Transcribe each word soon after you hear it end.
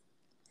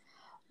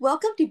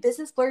Welcome to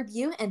Business Blurb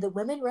U and the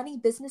Women Running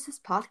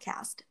Businesses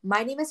podcast.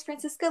 My name is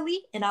Francisca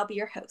Lee, and I'll be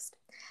your host.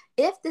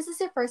 If this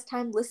is your first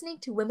time listening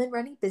to Women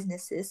Running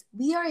Businesses,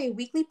 we are a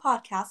weekly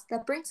podcast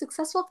that brings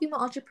successful female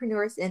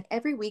entrepreneurs in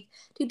every week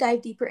to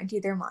dive deeper into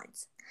their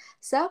minds.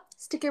 So,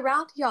 stick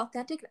around to hear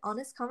authentic and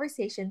honest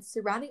conversations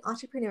surrounding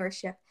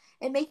entrepreneurship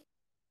and make you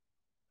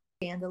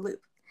stay in the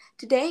loop.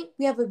 Today,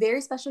 we have a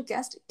very special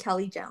guest,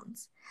 Kelly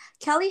Jones.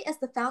 Kelly is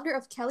the founder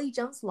of Kelly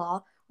Jones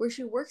Law, where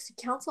she works to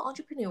counsel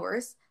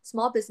entrepreneurs,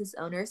 small business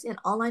owners, and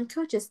online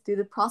coaches through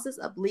the process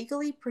of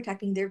legally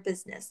protecting their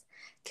business.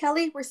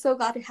 Kelly, we're so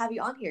glad to have you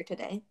on here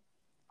today.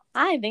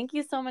 Hi, thank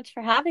you so much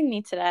for having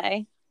me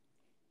today.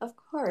 Of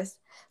course.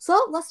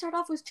 So let's start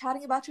off with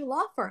chatting about your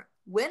law firm.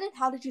 When and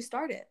how did you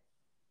start it?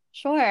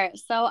 Sure.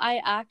 So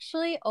I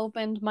actually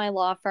opened my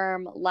law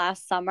firm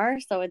last summer,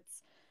 so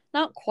it's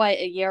not quite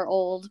a year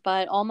old,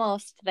 but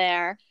almost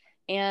there.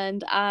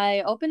 And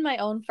I opened my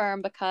own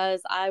firm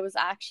because I was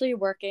actually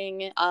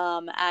working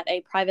at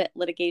a private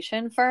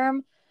litigation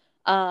firm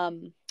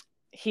um,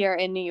 here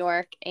in New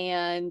York.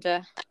 And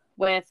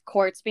with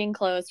courts being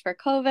closed for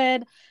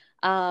COVID,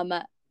 um,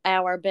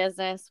 our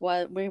business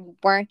we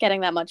weren't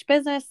getting that much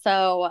business.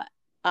 So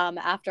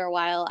after a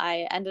while,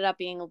 I ended up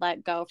being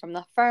let go from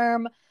the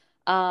firm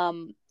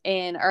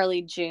in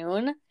early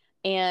June.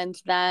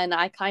 And then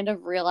I kind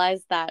of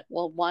realized that,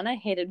 well, one, I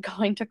hated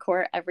going to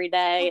court every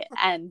day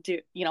and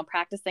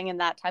practicing in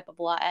that type of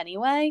law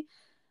anyway.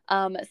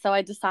 So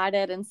I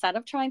decided, instead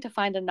of trying to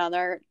find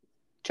another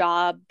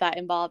job that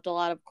involved a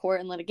lot of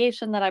court and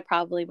litigation that I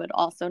probably would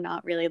also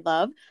not really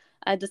love,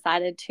 I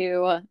decided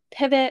to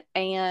pivot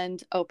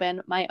and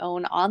open my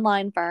own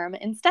online firm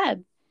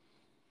instead.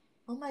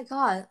 Oh my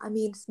God. I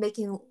mean, it's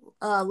making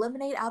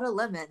lemonade out of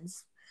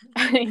lemons.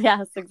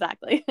 Yes,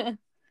 exactly.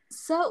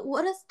 So,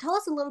 tell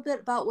us a little bit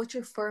about what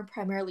your firm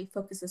primarily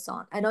focuses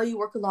on. I know you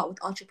work a lot with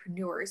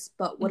entrepreneurs,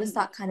 but what does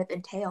that kind of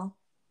entail?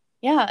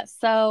 Yeah,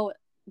 so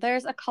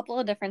there's a couple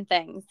of different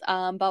things.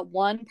 But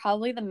one,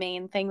 probably the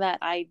main thing that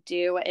I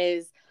do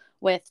is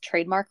with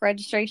trademark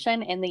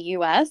registration in the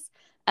US.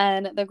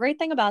 And the great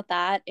thing about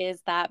that is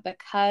that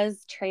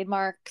because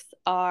trademarks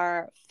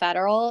are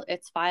federal,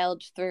 it's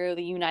filed through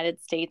the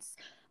United States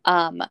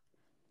um,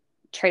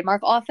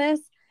 trademark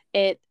office.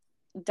 It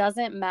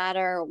doesn't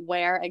matter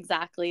where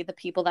exactly the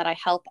people that I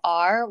help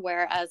are,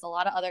 whereas a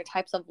lot of other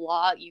types of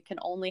law, you can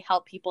only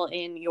help people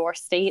in your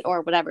state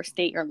or whatever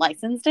state you're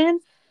licensed in.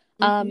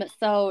 Mm-hmm.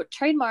 So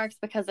trademarks,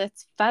 because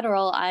it's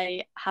federal,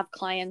 I have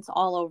clients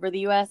all over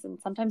the US and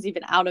sometimes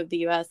even out of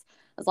the US,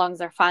 as long as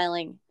they're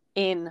filing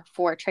in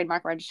for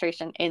trademark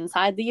registration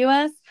inside the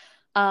US.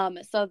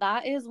 So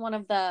that is one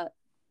of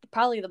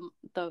probably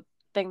the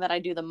thing that I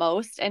do the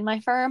most in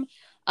my firm.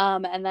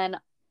 And then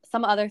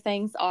some other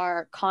things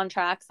are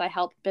contracts. I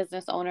help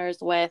business owners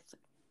with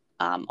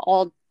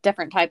all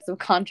different types of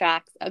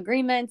contracts,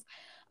 agreements,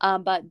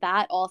 but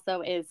that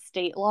also is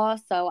state law.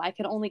 So I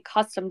can only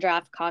custom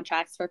draft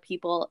contracts for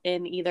people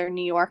in either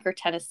New York or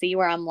Tennessee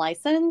where I'm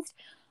licensed.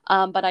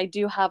 But I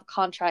do have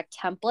contract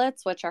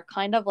templates, which are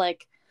kind of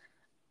like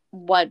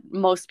what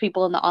most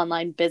people in the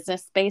online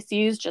business space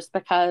use, just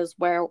because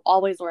we're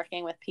always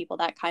working with people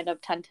that kind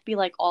of tend to be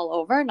like all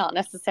over, not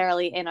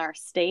necessarily in our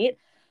state.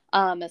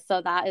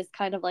 So that is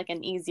kind of like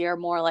an easier,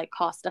 more like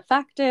cost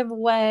effective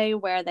way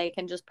where they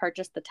can just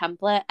purchase the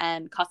template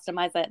and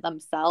customize it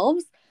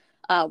themselves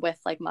with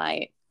like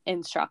my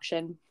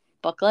instruction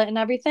booklet and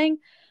everything.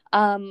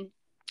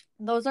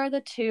 Those are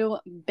the two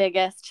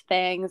biggest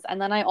things.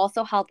 And then I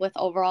also help with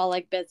overall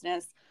like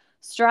business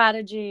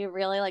strategy,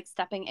 really like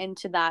stepping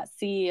into that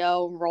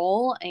CEO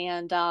role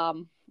and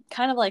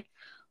kind of like,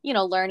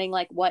 learning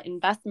like what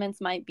investments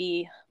might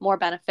be more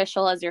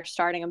beneficial as you're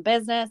starting a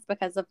business.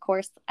 Because, of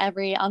course,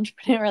 every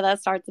entrepreneur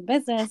that starts a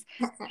business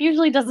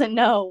usually doesn't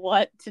know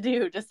what to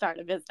do to start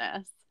a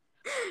business.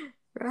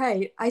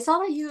 Right. I saw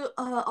that you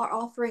are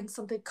offering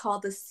something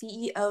called the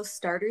CEO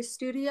Starter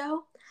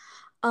Studio.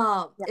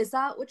 Is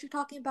that what you're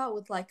talking about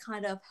with like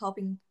kind of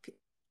helping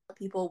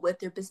people with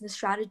their business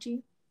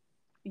strategy?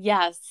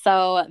 Yes.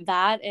 So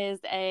that is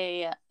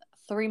a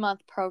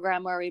 3-month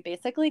program where we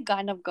basically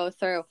kind of go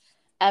through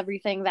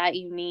everything that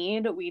you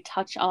need. We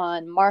touch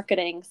on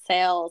marketing,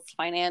 sales,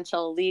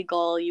 financial,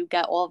 legal. You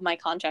get all of my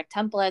contract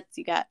templates.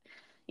 You get,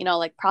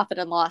 like profit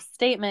and loss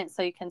statement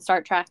so you can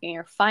start tracking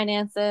your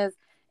finances.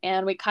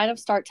 And we kind of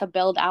start to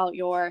build out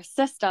your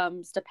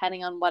systems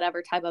depending on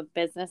whatever type of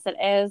business it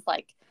is,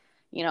 like,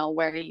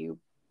 where you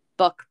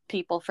book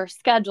people for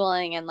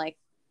scheduling and like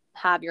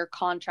have your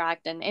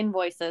contract and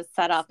invoices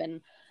set up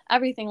and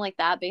everything like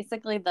that.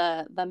 Basically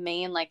the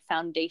main like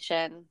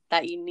foundation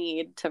that you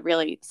need to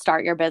really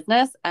start your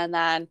business. And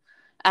then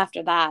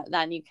after that,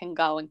 then you can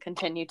go and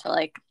continue to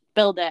like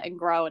build it and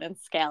grow it and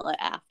scale it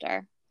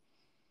after.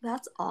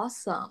 That's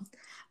awesome.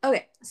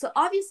 Okay, so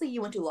obviously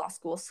you went to law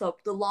school, so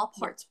the law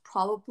part's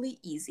probably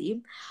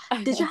easy.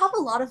 Did you have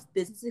a lot of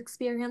business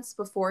experience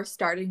before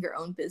starting your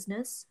own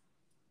business?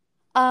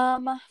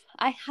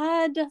 I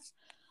had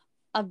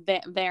a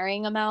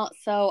varying amount.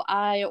 So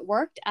I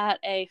worked at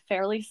a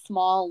fairly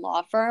small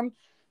law firm.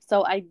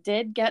 So I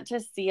did get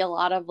to see a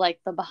lot of like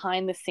the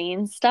behind the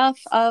scenes stuff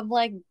of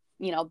like,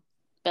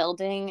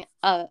 building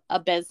a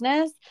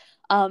business.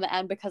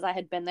 And because I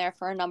had been there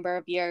for a number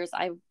of years,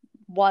 I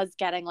was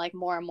getting like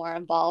more and more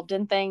involved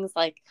in things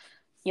like,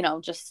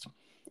 just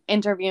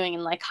interviewing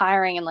and like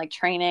hiring and like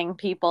training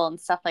people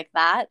and stuff like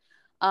that.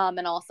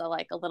 And also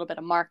like a little bit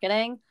of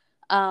marketing.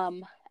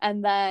 And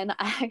then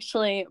I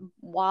actually,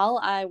 while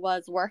I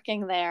was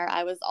working there,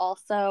 I was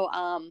also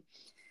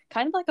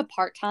kind of like a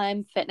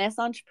part-time fitness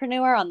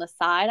entrepreneur on the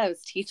side. I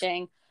was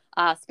teaching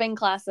spin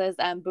classes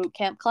and boot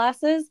camp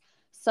classes.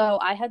 So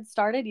I had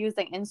started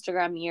using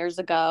Instagram years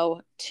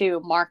ago to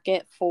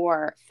market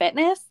for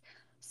fitness.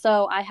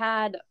 So I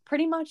had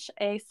pretty much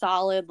a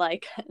solid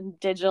like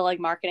digital like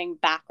marketing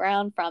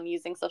background from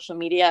using social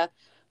media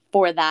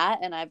for that.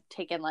 And I've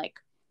taken like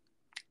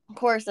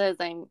courses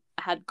and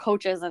had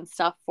coaches and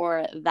stuff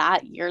for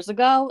that years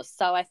ago.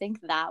 So I think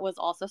that was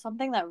also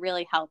something that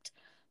really helped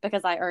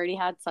because I already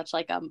had such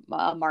like a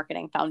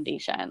marketing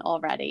foundation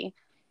already.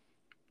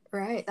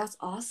 Right, that's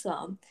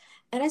awesome.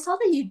 And I saw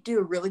that you do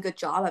a really good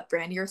job at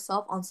branding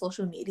yourself on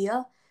social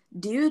media.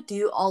 Do you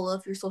do all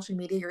of your social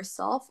media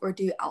yourself or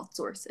do you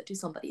outsource it to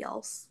somebody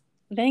else?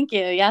 Thank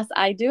you. Yes,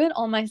 I do it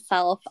all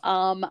myself.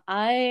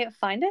 I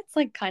find it's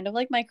like kind of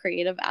like my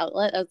creative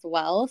outlet as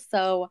well.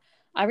 So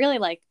I really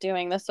like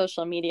doing the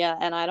social media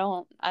and I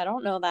don't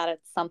know that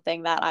it's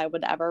something that I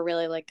would ever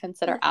really like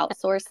consider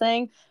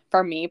outsourcing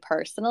for me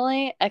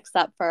personally,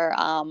 except for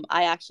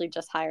I actually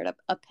just hired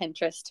a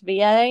Pinterest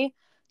VA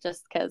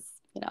just because,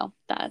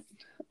 that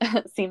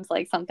seems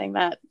like something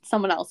that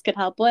someone else could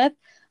help with.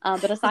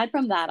 But aside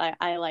from that,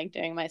 I like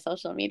doing my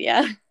social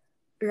media.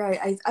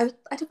 Right.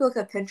 I took a look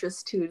at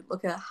Pinterest too, to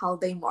look at how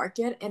they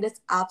market, and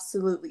it's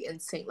absolutely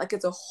insane. Like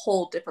it's a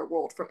whole different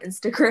world from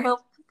Instagram.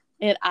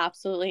 It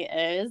absolutely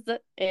is.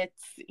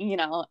 It's,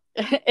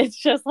 it's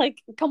just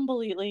like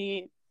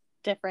completely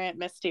different,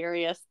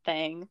 mysterious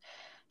thing.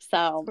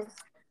 So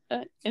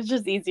it's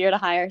just easier to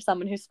hire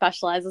someone who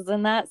specializes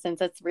in that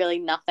since it's really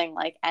nothing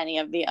like any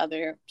of the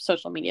other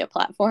social media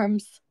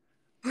platforms.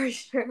 For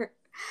sure.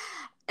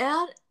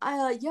 And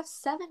you have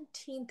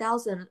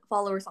 17,000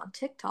 followers on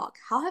TikTok.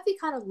 How have you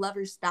kind of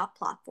leveraged that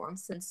platform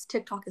since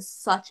TikTok is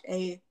such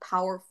a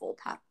powerful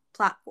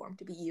platform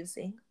to be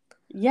using?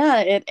 Yeah,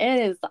 it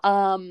is.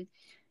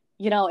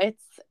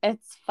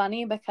 It's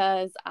funny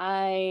because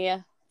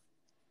I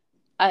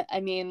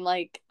mean,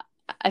 like,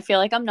 I feel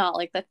like I'm not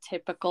like the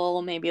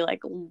typical maybe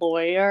like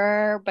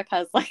lawyer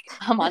because like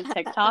I'm on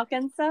TikTok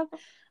and stuff.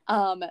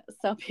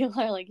 So people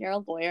are like, you're a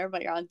lawyer,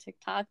 but you're on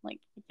TikTok. I'm like,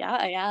 yeah,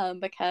 I am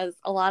because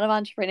a lot of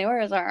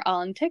entrepreneurs are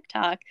on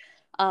TikTok,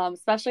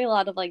 especially a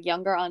lot of like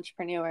younger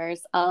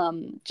entrepreneurs,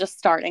 just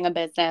starting a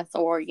business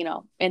or,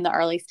 in the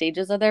early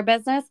stages of their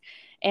business.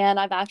 And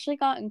I've actually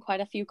gotten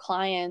quite a few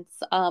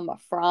clients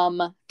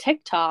from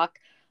TikTok.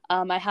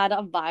 I had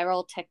a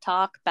viral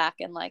TikTok back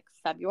in like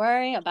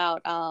February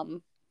about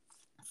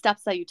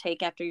steps that you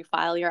take after you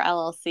file your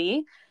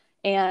LLC.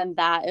 And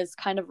that is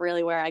kind of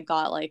really where I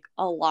got like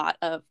a lot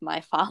of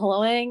my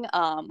following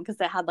because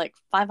it had like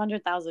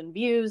 500,000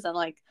 views. And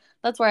like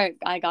that's where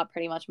I got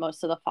pretty much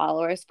most of the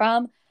followers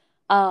from.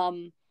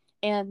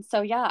 And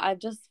so, yeah, I've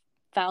just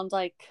found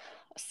like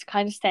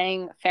kind of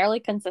staying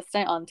fairly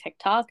consistent on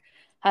TikTok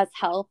has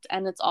helped.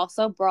 And it's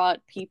also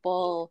brought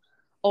people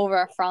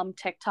over from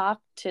TikTok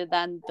to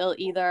then they'll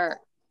either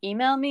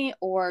email me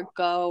or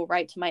go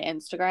right to my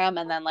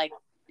Instagram and then like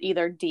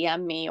either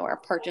DM me or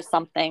purchase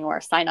something or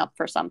sign up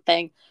for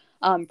something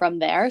from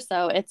there.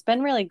 So it's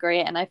been really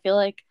great. And I feel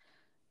like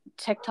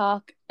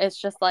TikTok is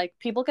just like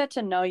people get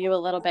to know you a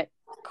little bit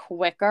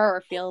quicker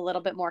or feel a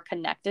little bit more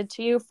connected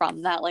to you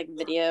from that like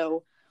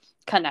video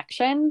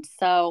connection.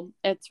 So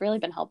it's really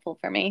been helpful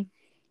for me.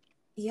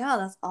 Yeah,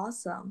 that's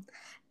awesome.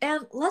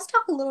 And let's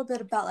talk a little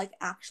bit about like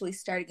actually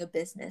starting a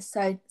business.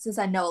 Since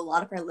I know a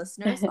lot of our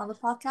listeners on the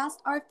podcast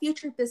are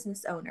future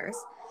business owners.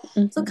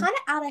 So Mhm. kind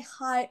of at a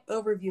high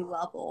overview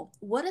level,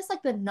 what is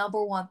like the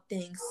number one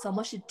thing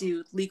someone should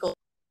do legal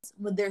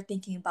when they're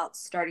thinking about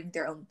starting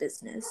their own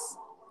business?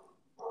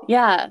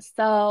 Yeah.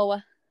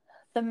 So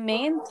the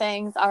main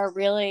things are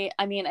really,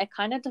 I mean, it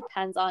kind of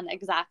depends on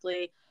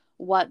exactly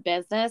what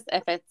business,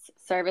 if it's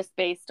service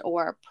based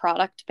or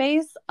product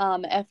based.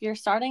 If you're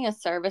starting a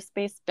service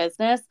based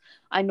business,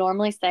 I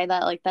normally say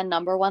that like the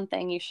number one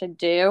thing you should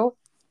do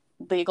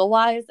legal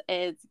wise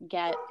is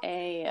get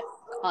a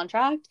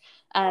contract.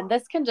 And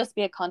this can just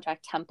be a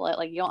contract template.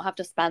 Like you don't have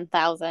to spend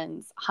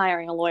thousands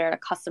hiring a lawyer to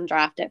custom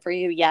draft it for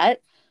you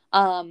yet.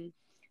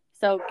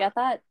 So get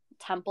that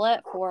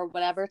template for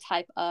whatever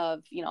type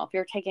of, if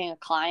you're taking a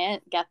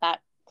client, get that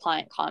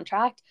client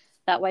contract.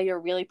 That way you're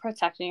really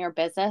protecting your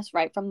business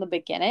right from the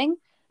beginning.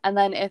 And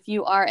then if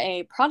you are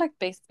a product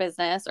based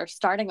business or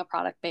starting a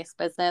product based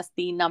business,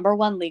 the number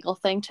one legal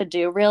thing to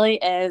do really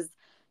is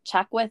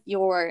check with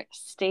your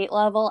state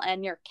level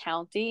and your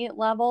county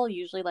level,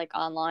 usually like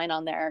online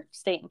on their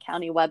state and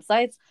county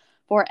websites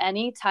for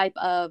any type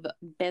of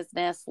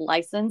business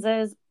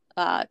licenses,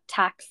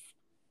 tax,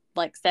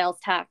 like sales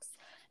tax,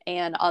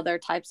 and other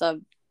types of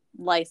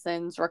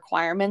license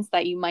requirements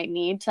that you might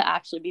need to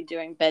actually be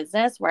doing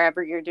business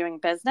wherever you're doing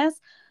business.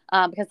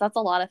 Because that's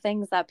a lot of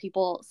things that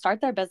people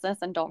start their business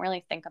and don't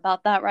really think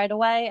about that right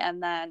away.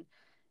 And then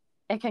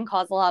it can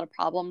cause a lot of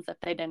problems if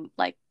they didn't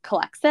like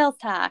collect sales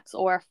tax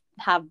or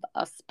have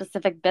a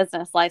specific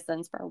business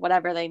license for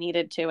whatever they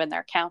needed to in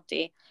their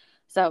county.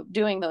 So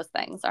doing those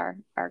things are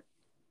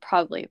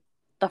probably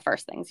the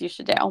first things you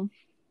should do.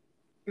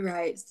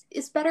 Right.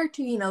 It's better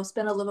to,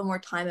 spend a little bit more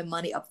time and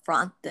money up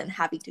front than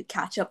having to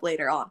catch up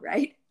later on,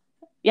 right?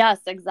 Yes,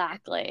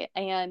 exactly.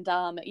 And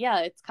yeah,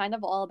 it's kind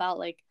of all about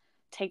like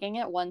taking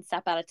it one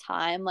step at a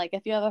time. Like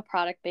if you have a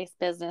product-based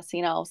business,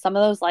 some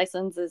of those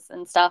licenses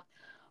and stuff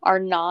are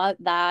not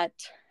that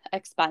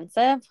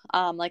expensive.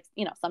 Like,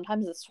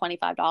 sometimes it's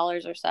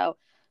 $25 or so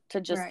to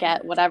just Right.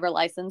 get whatever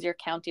license your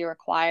county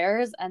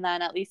requires. And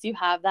then at least you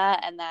have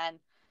that. And then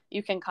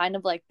you can kind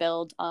of like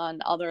build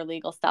on other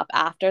legal stuff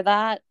after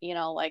that,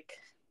 like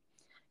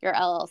your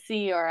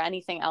LLC or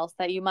anything else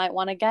that you might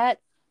want to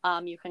get.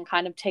 You can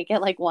kind of take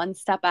it like one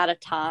step at a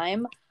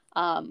time.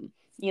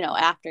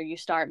 After you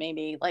start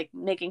maybe like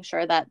making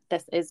sure that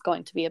this is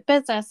going to be a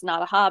business,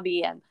 not a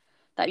hobby, and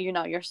that,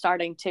 you're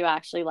starting to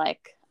actually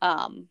like,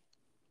 kind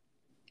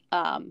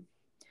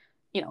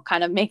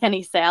of make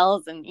any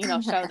sales and,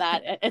 show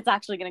that it's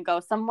actually going to go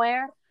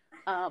somewhere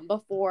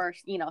before,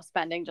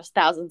 spending just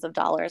thousands of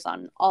dollars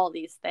on all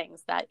these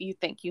things that you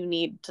think you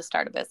need to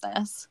start a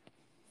business.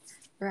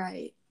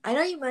 Right. I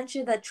know you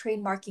mentioned that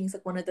trademarking is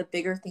like one of the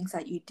bigger things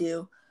that you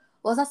do.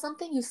 Was that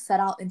something you set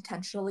out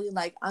intentionally?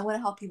 Like, I want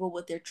to help people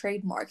with their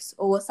trademarks.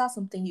 Or was that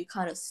something you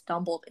kind of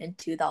stumbled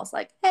into that was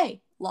like,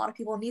 hey, a lot of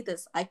people need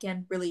this. I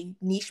can really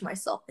niche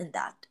myself in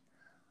that.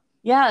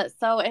 Yeah,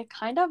 so it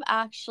kind of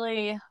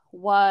actually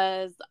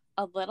was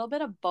a little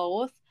bit of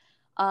both.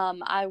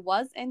 I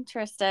was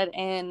interested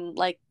in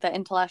like the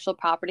intellectual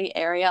property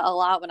area a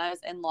lot when I was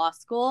in law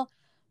school,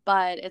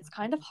 but it's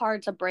kind of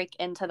hard to break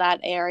into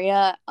that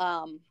area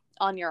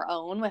on your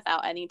own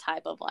without any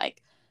type of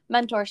like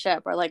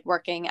mentorship or like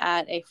working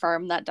at a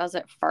firm that does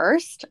it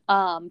first.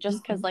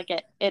 Just because like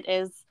it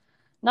is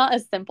not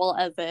as simple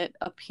as it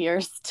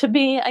appears to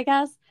be, I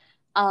guess.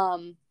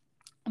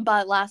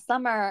 But last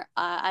summer,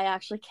 I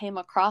actually came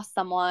across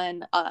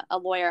someone, a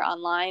lawyer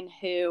online,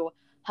 who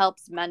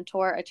helps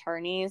mentor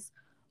attorneys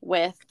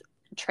with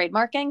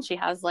trademarking. She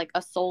has like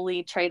a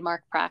solely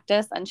trademark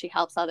practice, and she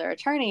helps other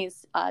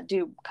attorneys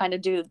do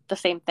the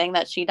same thing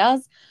that she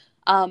does.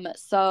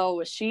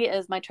 So she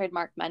is my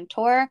trademark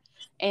mentor,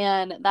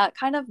 and that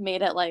kind of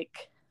made it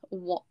like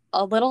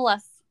a little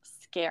less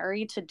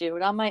scary to do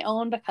it on my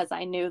own, because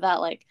I knew that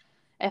like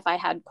if I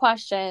had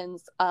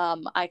questions,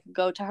 I could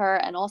go to her,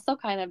 and also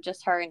kind of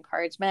just her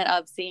encouragement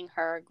of seeing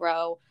her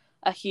grow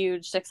a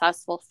huge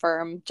successful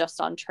firm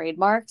just on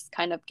trademarks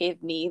kind of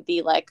gave me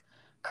the like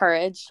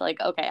courage,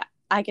 like, okay,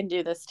 I can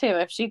do this too.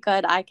 If she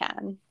could, I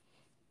can.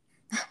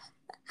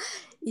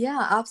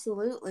 Yeah,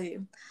 absolutely.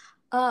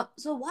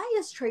 So why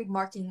is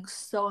trademarking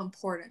so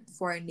important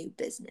for a new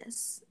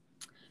business?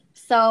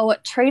 So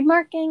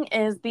trademarking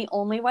is the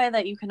only way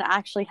that you can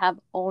actually have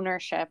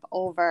ownership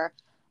over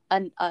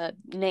a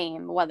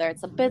name, whether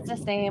it's a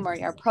business name or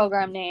your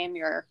program name,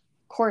 your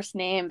course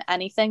name,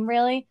 anything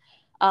really.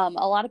 A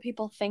lot of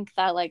people think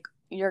that like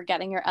you're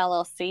getting your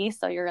LLC,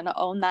 so you're going to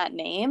own that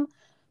name.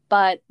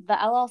 But the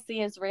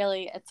LLC is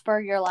really, it's for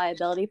your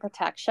liability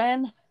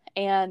protection.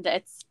 And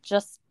it's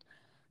just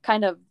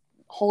kind of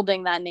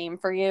holding that name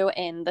for you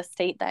in the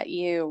state that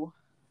you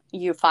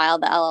file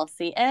the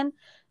LLC in.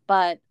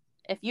 But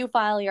if you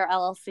file your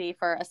LLC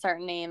for a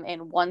certain name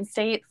in one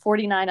state,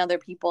 49 other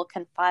people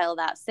can file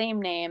that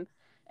same name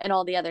in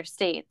all the other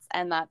states.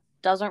 And that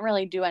doesn't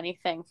really do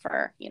anything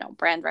for,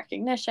 brand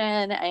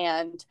recognition.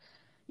 And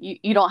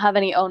you don't have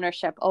any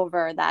ownership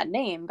over that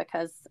name,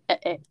 because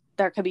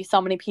there could be so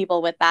many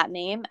people with that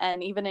name.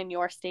 And even in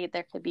your state,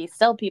 there could be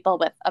still people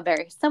with a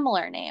very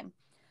similar name.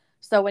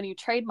 So when you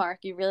trademark,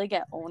 you really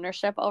get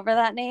ownership over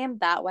that name.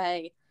 That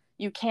way,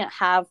 you can't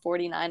have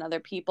 49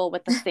 other people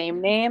with the same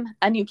name,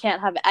 and you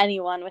can't have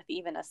anyone with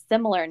even a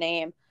similar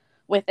name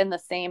within the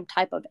same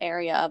type of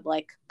area of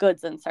like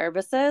goods and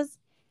services.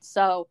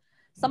 So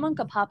someone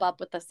could pop up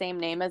with the same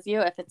name as you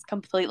if it's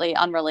completely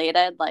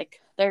unrelated. Like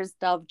there's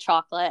Dove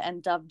chocolate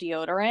and Dove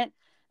deodorant,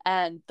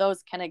 and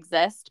those can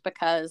exist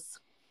because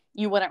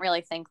you wouldn't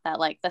really think that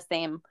like the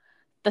same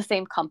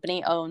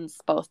company owns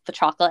both the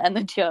chocolate and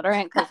the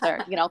deodorant, because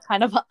they're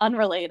kind of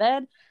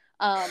unrelated.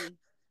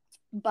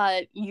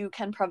 But you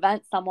can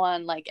prevent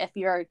someone, like if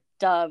you're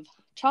Dove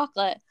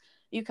chocolate,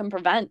 you can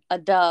prevent a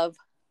Dove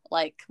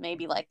like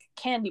maybe like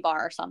candy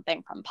bar or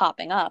something from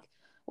popping up,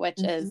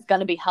 which is going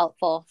to be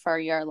helpful for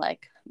your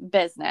like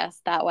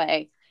business. That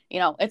way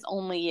it's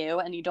only you,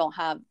 and you don't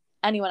have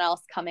anyone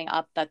else coming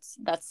up that's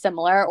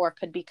similar or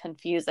could be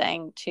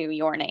confusing to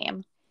your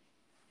name.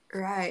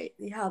 Right.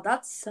 Yeah,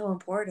 that's so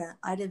important.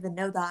 I didn't even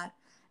know that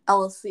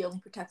LLC only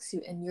protects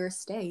you in your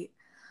state.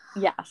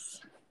 Yes.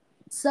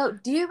 So,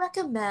 do you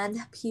recommend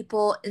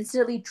people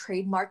instantly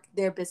trademark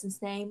their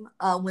business name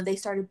when they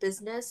start a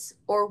business,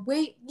 or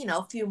wait,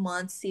 a few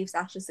months, see if it's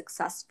actually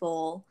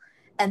successful,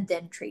 and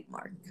then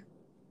trademark?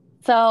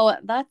 So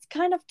that's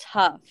kind of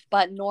tough,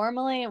 but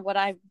normally what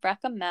I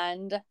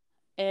recommend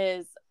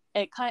is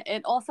it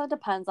also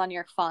depends on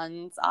your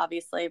funds,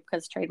 obviously,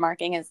 because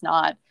trademarking is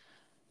not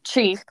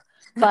cheap.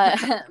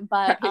 But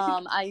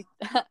Right.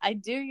 I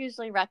do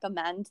usually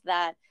recommend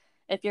that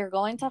if you're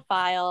going to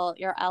file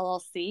your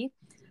LLC,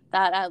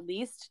 that at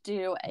least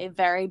do a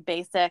very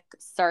basic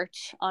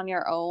search on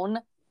your own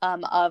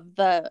of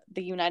the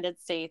United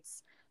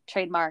States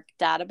trademark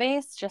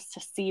database just to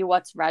see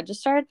what's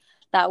registered.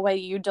 That way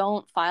you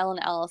don't file an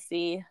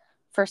LLC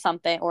for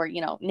something, or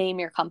name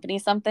your company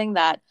something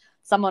that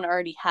someone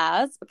already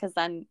has, because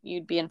then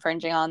you'd be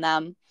infringing on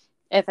them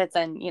if it's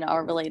in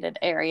a related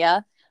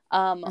area,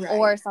 or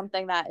Right.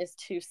 something that is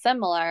too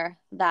similar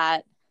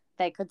that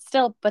they could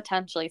still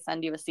potentially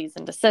send you a cease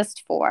and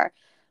desist for,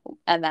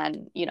 and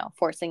then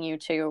forcing you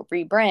to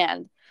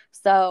rebrand.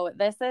 So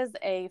this is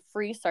a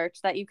free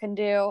search that you can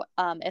do.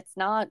 It's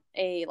not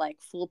a like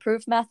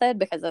foolproof method,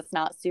 because it's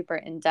not super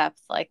in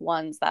depth like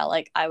ones that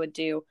like I would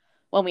do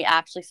when we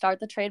actually start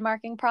the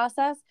trademarking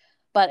process,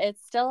 but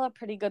it's still a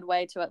pretty good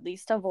way to at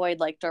least avoid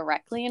like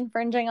directly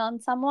infringing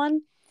on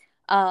someone.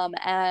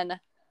 And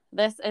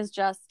this is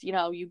just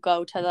you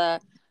go to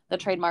the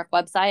trademark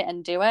website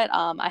and do it.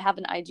 I have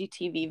an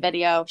IGTV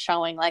video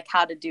showing like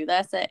how to do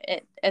this.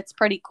 It's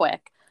pretty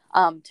quick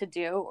to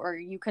do, or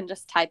you can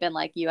just type in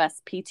like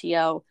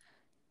USPTO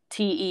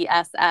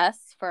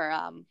TESS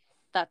for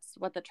that's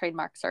what the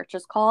trademark search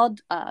is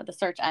called, the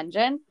search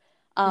engine.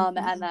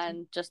 And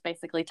then just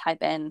basically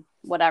type in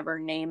whatever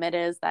name it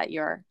is that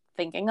you're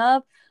thinking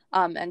of,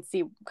 and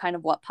see kind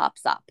of what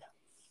pops up.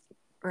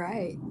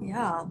 Right.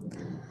 Yeah.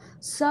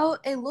 So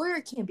a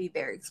lawyer can be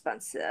very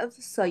expensive.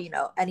 So,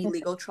 any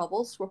legal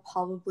troubles will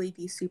probably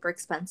be super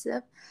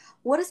expensive.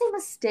 What is a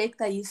mistake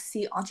that you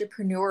see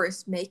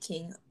entrepreneurs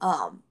making,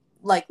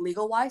 like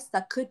legal wise,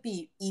 that could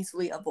be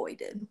easily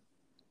avoided?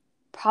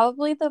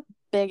 Probably the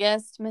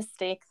biggest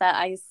mistake that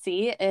I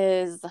see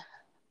is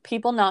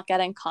people not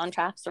getting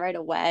contracts right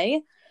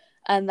away.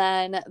 And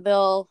then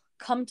they'll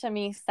come to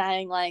me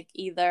saying, like,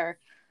 either,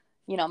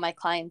 my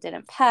client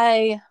didn't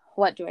pay,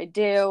 what do I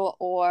do?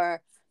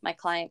 Or my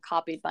client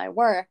copied my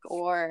work,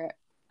 or,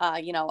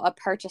 a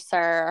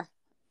purchaser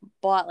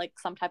bought like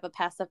some type of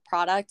passive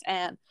product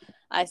and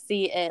I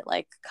see it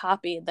like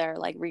copied. They're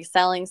like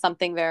reselling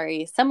something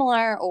very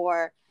similar,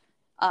 or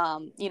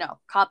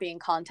copying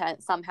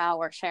content somehow,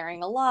 or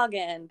sharing a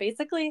login.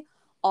 Basically,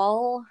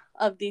 all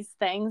of these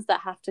things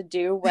that have to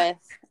do with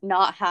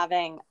not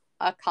having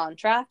a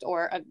contract,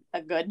 or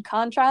a good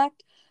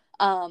contract.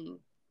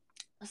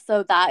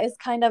 So that is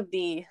kind of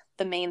the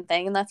main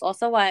thing, and that's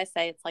also why I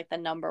say it's like the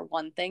number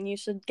one thing you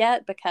should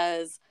get,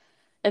 because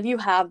if you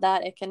have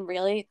that, it can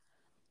really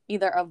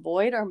either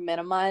avoid or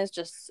minimize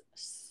just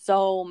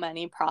so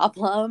many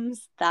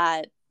problems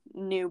that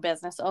new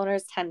business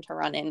owners tend to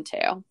run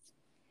into.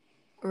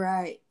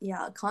 Right.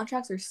 Yeah.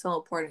 Contracts are so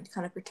important to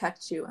kind of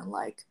protect you and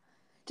like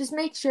just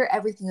make sure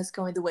everything is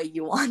going the way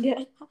you want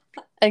it.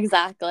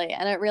 Exactly.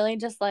 And it really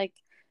just like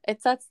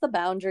it sets the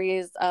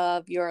boundaries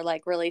of your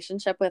like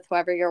relationship with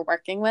whoever you're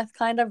working with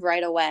kind of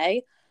right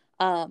away.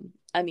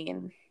 I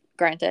mean,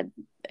 granted,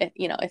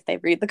 if they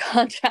read the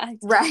contract,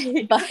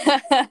 Right. but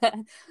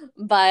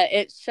but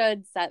it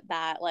should set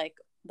that like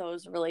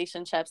those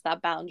relationships,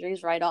 that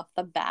boundaries right off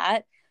the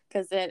bat,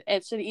 because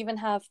it should even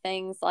have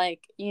things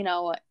like,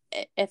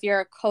 if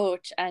you're a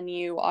coach and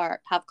you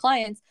have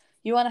clients,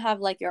 you want to have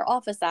like your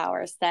office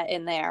hours set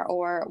in there,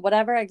 or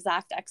whatever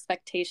exact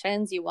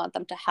expectations you want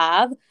them to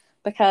have,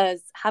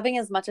 because having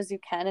as much as you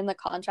can in the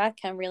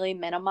contract can really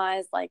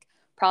minimize like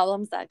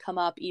problems that come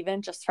up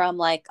even just from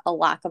like a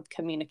lack of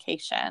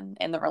communication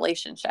in the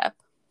relationship.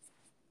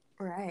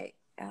 Right.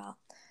 Yeah.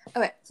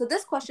 Okay. So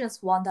this question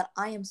is one that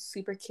I am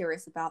super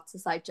curious about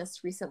since I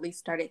just recently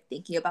started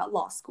thinking about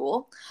law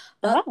school.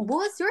 But Oh. what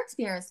was your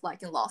experience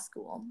like in law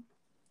school?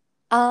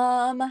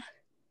 Um,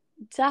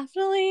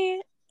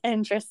 Definitely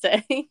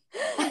interesting.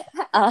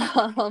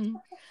 um,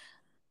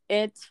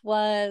 it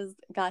was,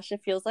 gosh,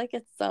 it feels like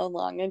it's so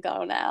long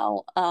ago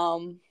now.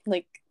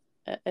 Like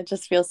it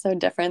just feels so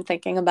different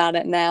thinking about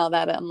it now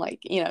that I'm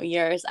like,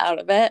 years out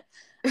of it.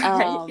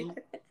 Right. Um,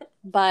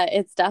 but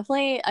it's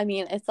definitely, I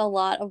mean, it's a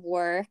lot of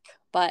work,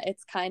 but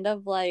it's kind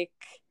of like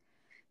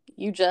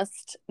you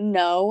just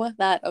know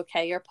that,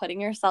 okay, you're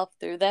putting yourself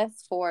through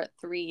this for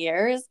 3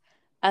 years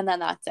and then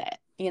that's it,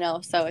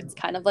 so it's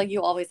kind of like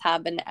you always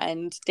have an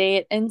end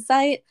date in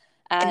sight,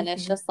 and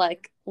it's Mhm. just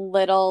like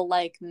little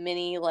like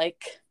mini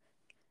like,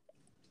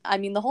 I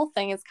mean, the whole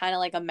thing is kind of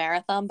like a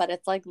marathon, but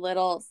it's like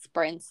little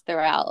sprints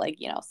throughout, like,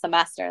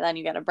 semester, then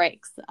you get a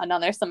break,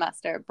 another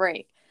semester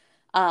break.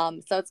 So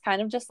it's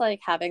kind of just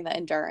like having the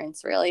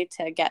endurance really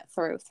to get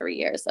through 3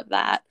 years of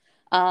that.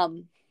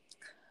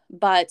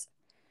 But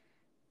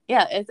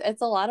yeah,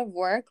 it's a lot of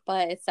work,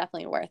 but it's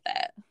definitely worth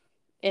it.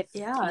 If,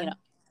 Yeah,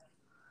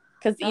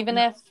 because even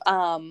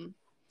definitely.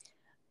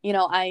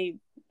 if,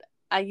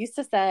 I used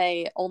to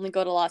say only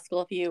go to law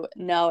school if you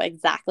know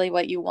exactly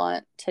what you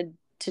want to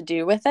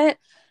do with it.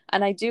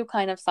 And I do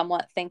kind of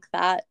somewhat think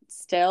that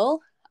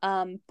still.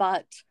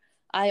 But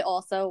I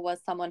also was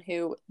someone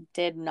who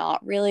did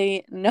not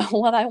really know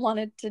what I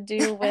wanted to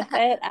do with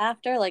it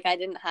after. Like, I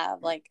didn't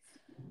have like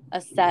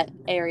a set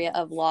area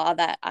of law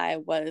that I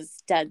was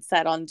dead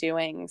set on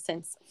doing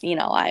since,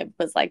 I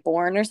was like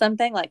born or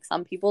something, like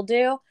some people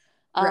do.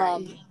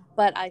 Right.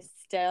 But I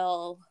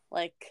still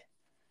like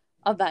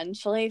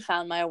eventually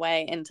found my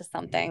way into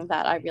something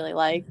that I really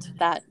liked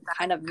that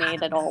kind of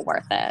made it all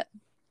worth it.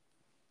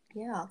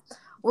 Yeah.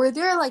 Were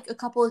there like a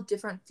couple of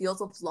different fields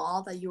of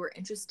law that you were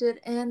interested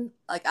in,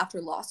 like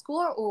after law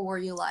school, or were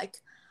you like,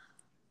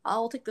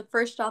 I'll take the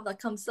first job that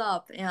comes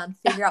up and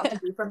figure out what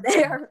to do from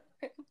there?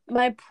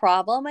 My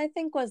problem, I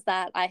think, was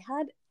that I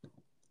had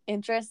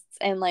interests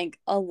in like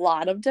a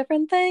lot of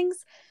different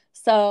things.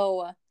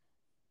 So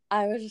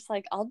I was just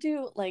like, I'll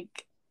do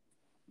like,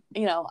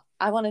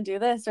 I want to do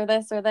this or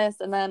this or this.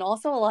 And then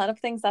also a lot of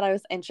things that I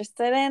was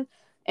interested in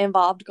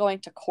involved going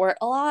to court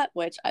a lot,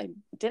 which I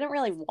didn't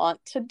really want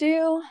to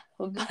do.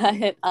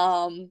 But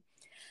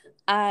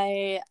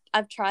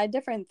I've tried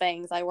different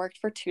things. I worked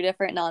for 2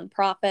 different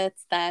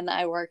nonprofits. Then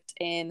I worked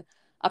in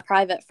a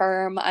private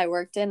firm. I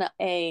worked in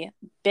a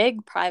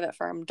big private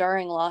firm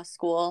during law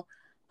school.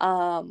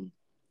 So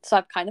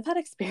I've kind of had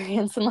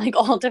experience in like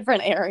all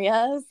different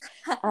areas,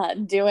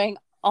 doing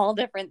all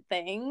different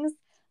things.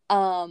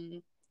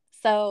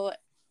 So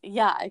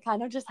yeah, I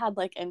kind of just had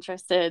like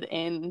interested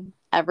in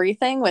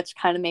everything, which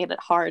kind of made it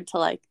hard to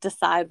like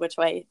decide which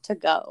way to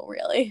go,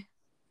 really.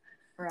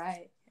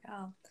 Right.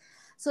 Yeah.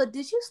 So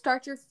did you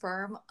start your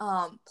firm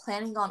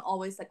planning on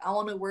always like, I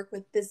want to work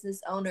with business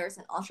owners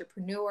and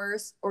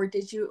entrepreneurs, or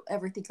did you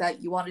ever think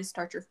that you wanted to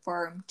start your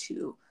firm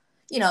to,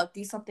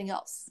 do something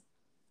else?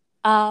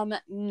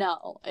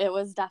 No, it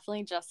was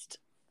definitely just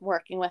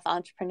working with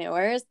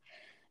entrepreneurs.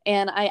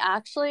 And I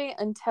actually,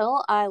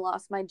 until I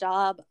lost my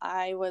job,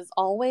 I was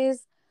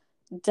always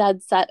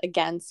dead set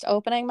against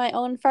opening my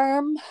own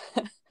firm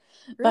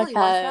Really? Why's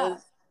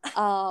because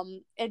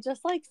that? it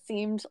just like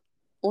seemed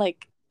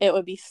like it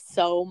would be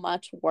so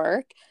much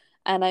work.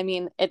 And I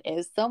mean, it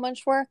is so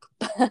much work,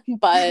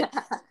 but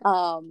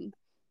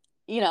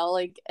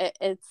like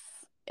it's,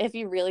 if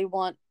you really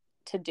want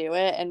to do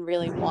it and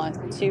really want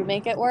to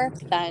make it work,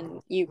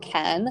 then you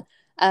can.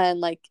 And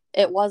like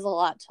it was a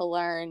lot to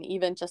learn,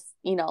 even just,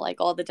 like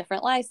all the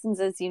different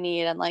licenses you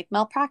need and like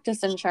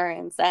malpractice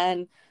insurance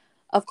and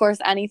of course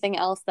anything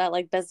else that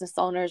like business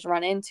owners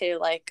run into,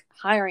 like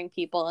hiring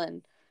people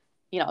and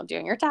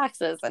doing your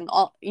taxes and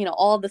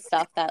all the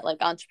stuff that like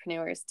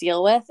entrepreneurs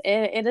deal with.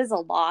 It is a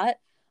lot,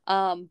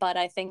 but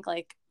I think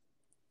like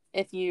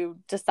if you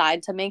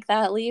decide to make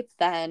that leap,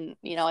 then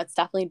it's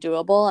definitely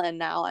doable. And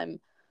now I'm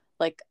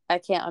like, I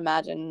can't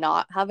imagine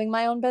not having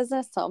my own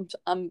business, so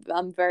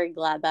I'm very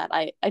glad that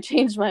I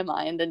changed my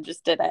mind and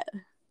just did it.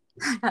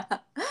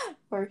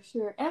 For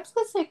sure. And I'm just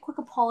gonna say quick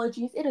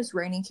apologies. It is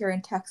raining here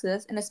in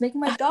Texas and it's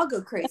making my dog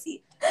go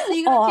crazy. So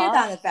you're gonna hear Aw.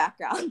 that in the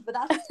background, but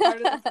that's just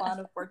part of the fun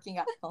of working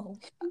at home.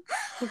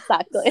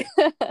 Exactly.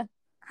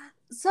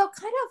 So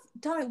kind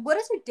of tell me, what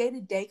does your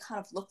day-to-day kind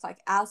of look like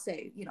as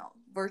a,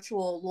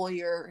 virtual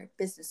lawyer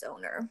business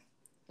owner?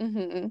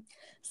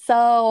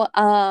 So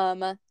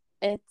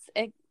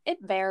it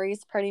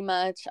varies pretty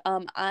much.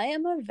 I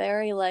am a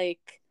very like,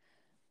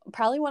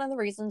 probably one of the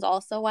reasons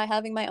also why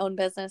having my own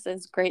business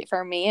is great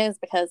for me is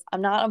because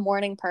I'm not a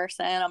morning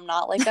person. I'm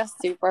not like a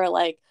super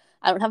like,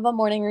 I don't have a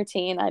morning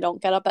routine. I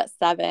don't get up at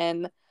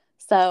 7.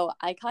 So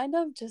I kind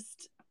of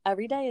just,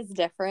 every day is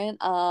different.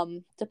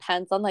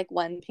 Depends on like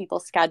when people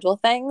schedule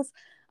things.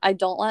 I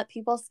don't let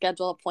people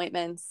schedule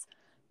appointments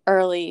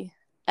early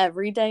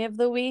every day of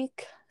the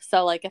week.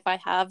 So like if I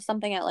have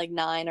something at like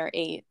 9 or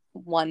 8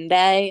 one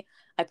day,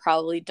 I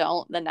probably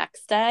don't the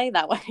next day.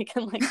 That way I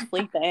can like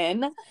sleep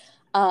in,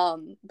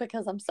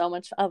 because I'm so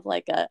much of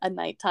like a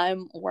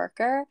nighttime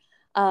worker.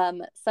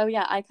 So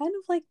yeah, I kind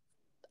of like,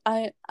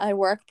 I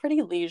work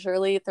pretty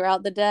leisurely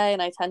throughout the day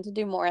and I tend to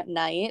do more at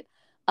night.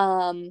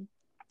 Um,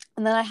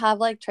 and then I have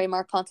like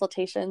trademark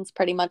consultations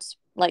pretty much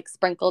like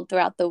sprinkled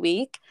throughout the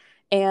week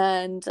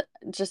and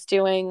just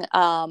doing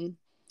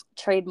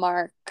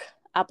trademark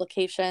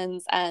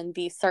applications and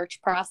the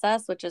search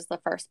process, which is the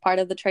first part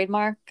of the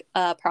trademark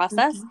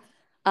process,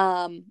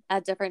 Mm-hmm.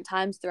 at different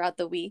times throughout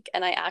the week.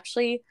 And I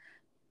actually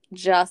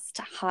just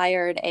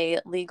hired a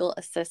legal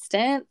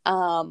assistant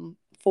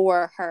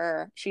for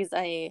her. She's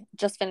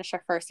just finished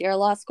her first year of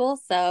law school,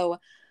 so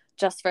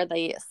just for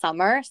the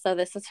summer. So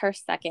this is her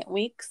second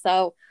week.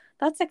 So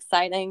that's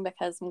exciting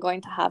because I'm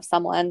going to have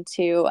someone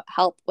to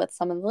help with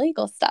some of the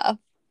legal stuff.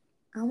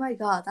 Oh my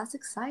God, that's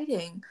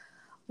exciting.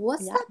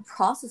 What's Yeah. that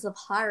process of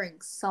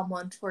hiring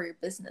someone for your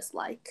business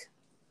like?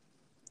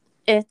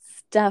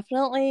 It's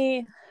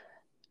definitely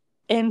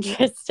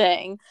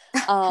interesting.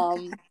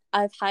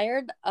 I've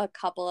hired a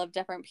couple of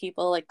different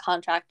people, like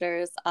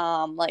contractors,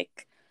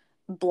 like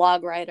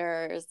blog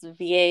writers,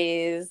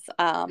 VAs,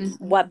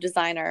 Mm-hmm. web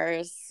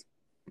designers,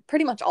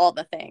 pretty much all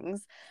the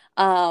things.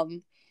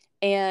 Um,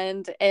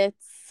 and it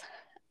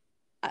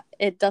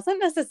doesn't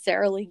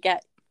necessarily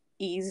get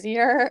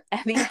easier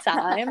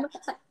anytime.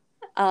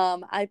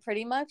 I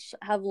pretty much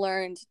have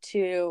learned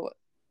to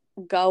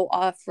go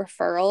off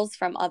referrals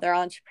from other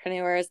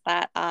entrepreneurs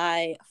that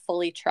I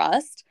fully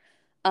trust,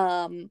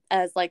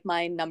 as like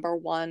my number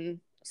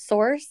one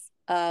source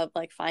of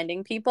like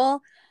finding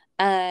people.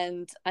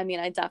 And I mean,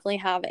 I definitely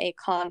have a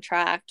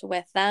contract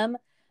with them,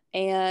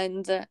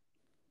 and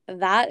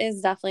that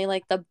is definitely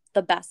like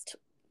the best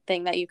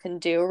thing that you can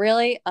do,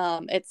 really.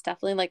 It's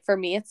definitely like, for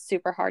me, it's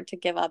super hard to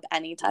give up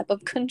any type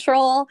of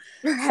control.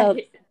 So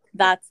Right.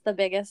 that's the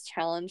biggest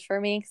challenge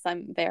for me, because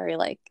I'm very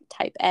like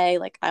type A,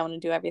 like I want to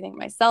do everything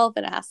myself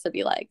and it has to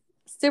be like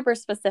super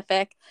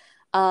specific.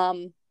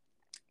 um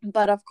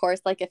but of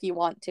course, like if you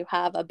want to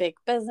have a big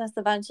business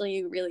eventually,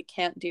 you really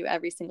can't do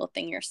every single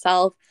thing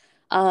yourself.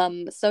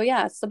 So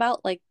yeah, it's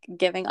about like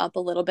giving up a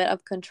little bit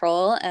of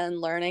control and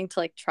learning to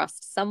like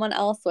trust someone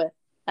else with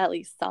at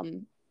least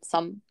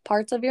some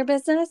parts of your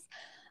business.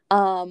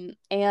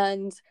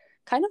 And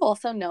kind of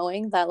also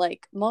knowing that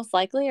like most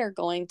likely you're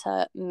going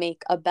to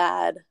make a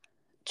bad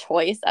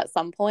choice at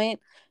some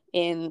point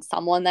in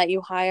someone that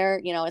you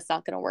hire. It's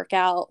not going to work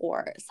out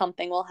or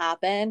something will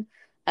happen.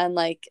 And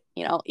like,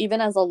 even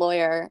as a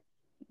lawyer,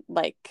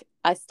 like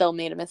I still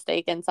made a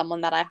mistake in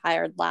someone that I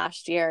hired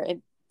last year.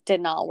 It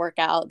did not work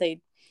out.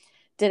 They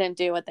didn't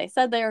do what they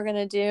said they were going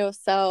to do.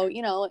 So,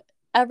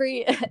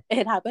 every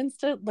it happens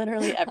to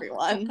literally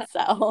everyone.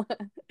 So,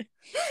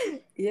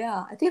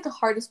 Yeah, I think the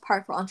hardest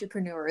part for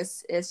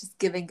entrepreneurs is just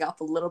giving up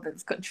a little bit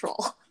of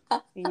control.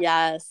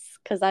 yes,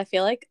 cuz I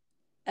feel like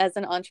as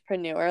an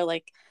entrepreneur,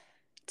 like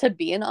to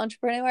be an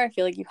entrepreneur, I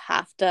feel like you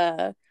have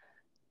to,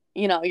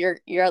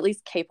 you're at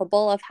least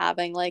capable of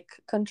having like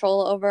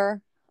control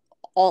over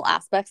all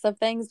aspects of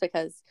things,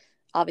 because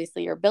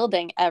obviously you're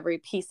building every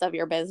piece of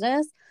your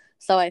business.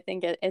 So I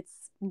think it's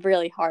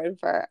really hard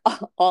for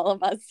all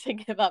of us to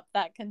give up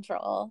that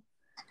control.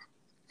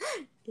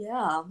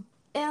 Yeah.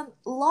 And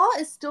law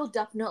is still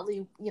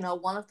definitely,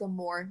 one of the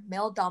more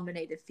male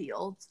dominated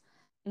fields.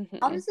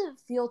 How Hmm. does it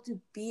feel to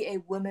be a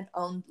women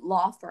owned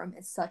law firm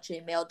in such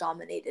a male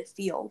dominated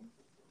field?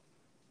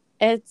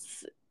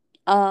 It's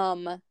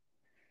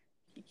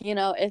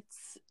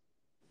it's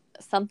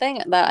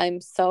something that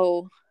I'm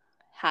so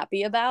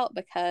happy about,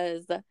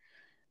 because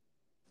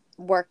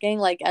working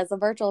like as a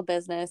virtual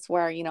business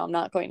where I'm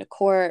not going to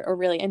court or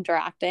really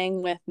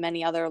interacting with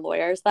many other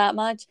lawyers that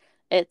much,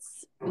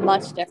 it's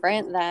much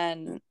different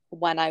than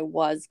when I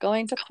was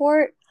going to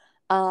court.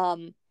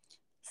 um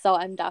so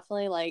I'm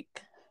definitely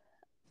like,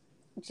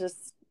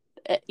 just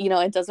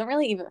it doesn't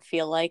really even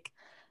feel like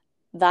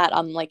that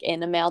I'm like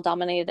in a male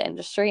dominated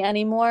industry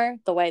anymore,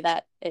 the way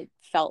that it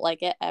felt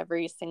like it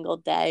every single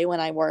day when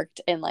I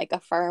worked in like a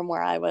firm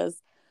where I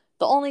was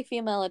the only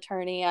female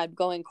attorney. I'd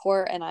go in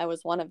court and I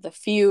was one of the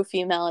few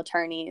female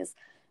attorneys.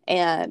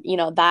 And,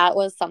 that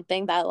was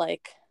something that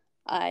like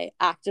I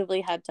actively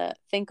had to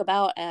think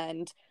about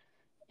and,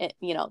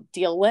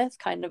 deal with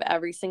kind of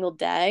every single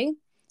day.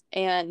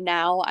 And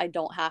now I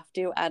don't have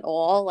to at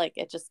all. Like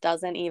it just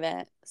doesn't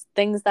even,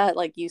 things that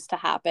like used to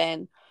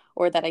happen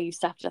or that I used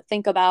to have to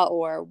think about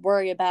or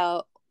worry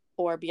about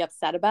or be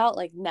upset about,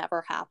 like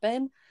never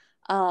happen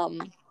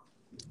um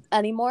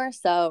anymore.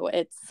 So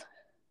it's,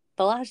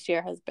 the last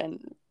year has been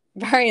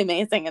very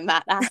amazing in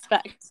that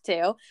aspect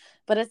too.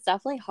 But it's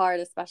definitely hard,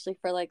 especially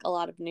for like a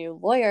lot of new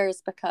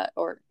lawyers, because,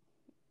 or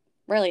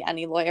really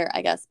any lawyer,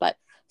 I guess, but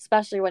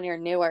especially when you're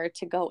newer,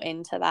 to go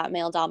into that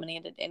male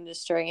dominated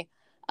industry.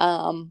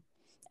 Um,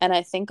 and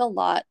I think a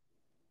lot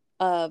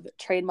of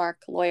trademark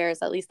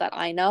lawyers, at least that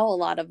I know, a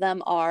lot of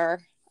them are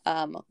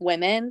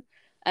women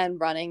and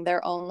running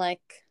their own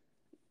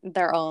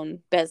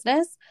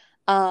business.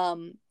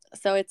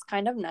 So it's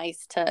kind of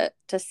nice to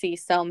see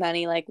so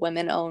many like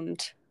women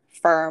owned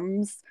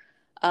firms,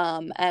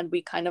 and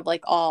we kind of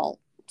like all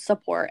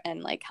support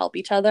and like help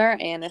each other,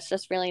 and it's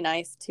just really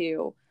nice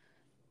to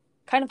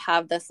kind of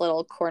have this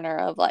little corner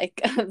of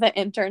like the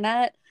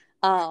internet,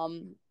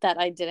 that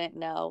I didn't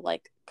know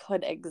like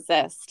could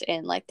exist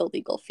in like the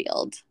legal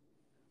field.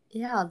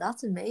 Yeah,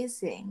 that's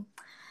amazing.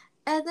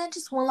 And then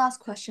just one last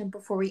question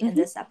before we end Mhm.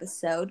 this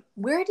episode.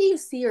 Where do you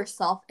see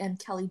yourself and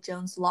Kelly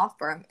Jones Law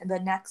Firm in the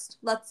next,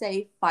 let's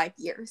say, 5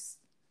 years?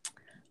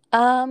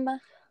 Um,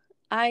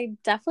 I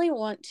definitely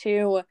want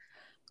to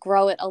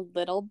grow it a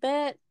little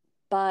bit,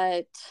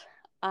 but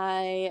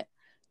I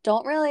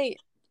don't really,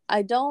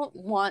 I don't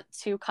want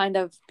to kind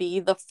of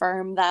be the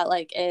firm that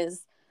like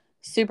is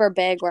super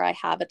big where I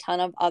have a ton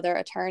of other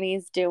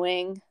attorneys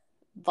doing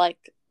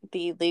like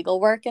the legal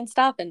work and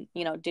stuff, and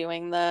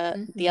doing the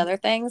Mm-hmm. other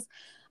things.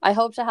 I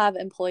hope to have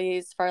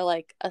employees for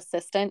like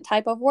assistant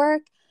type of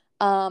work.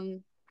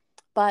 Um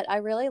but I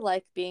really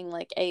like being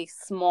like a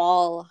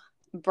small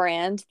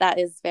brand that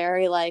is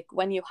very like,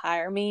 when you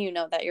hire me, you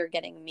know that you're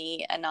getting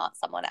me and not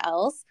someone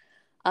else.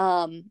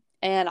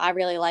 And I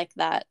really like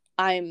that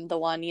I'm the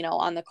one,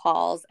 on the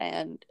calls,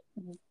 and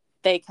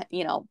they can,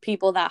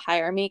 people that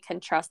hire me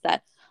can trust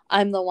that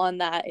I'm the one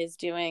that is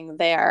doing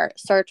their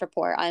search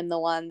report. I'm the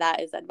one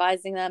that is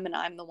advising them, and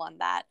I'm the one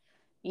that,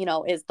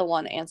 is the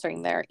one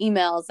answering their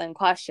emails and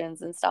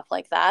questions and stuff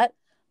like that.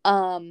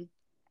 Um,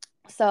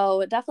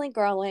 so definitely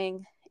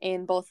growing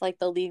in both like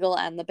the legal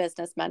and the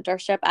business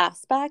mentorship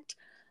aspect.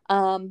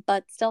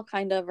 but still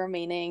kind of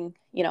remaining,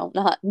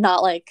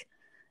 not like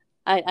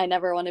I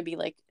never want to be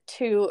like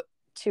too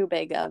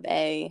big of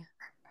a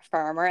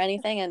firm or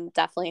anything, and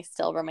definitely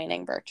still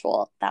remaining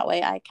virtual. That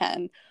way I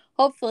can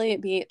hopefully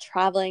be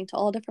traveling to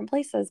all different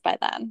places by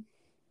then.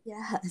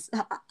 Yes,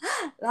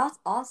 that's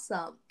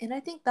awesome. And I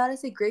think that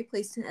is a great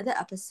place to end the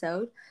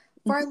episode.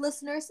 For our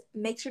listeners,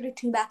 make sure to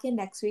tune back in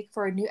next week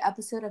for a new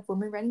episode of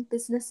Women Running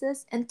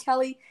Businesses. And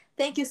Kelly,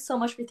 thank you so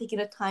much for taking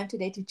the time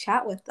today to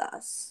chat with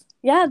us.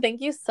 Yeah,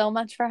 thank you so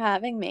much for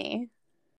having me.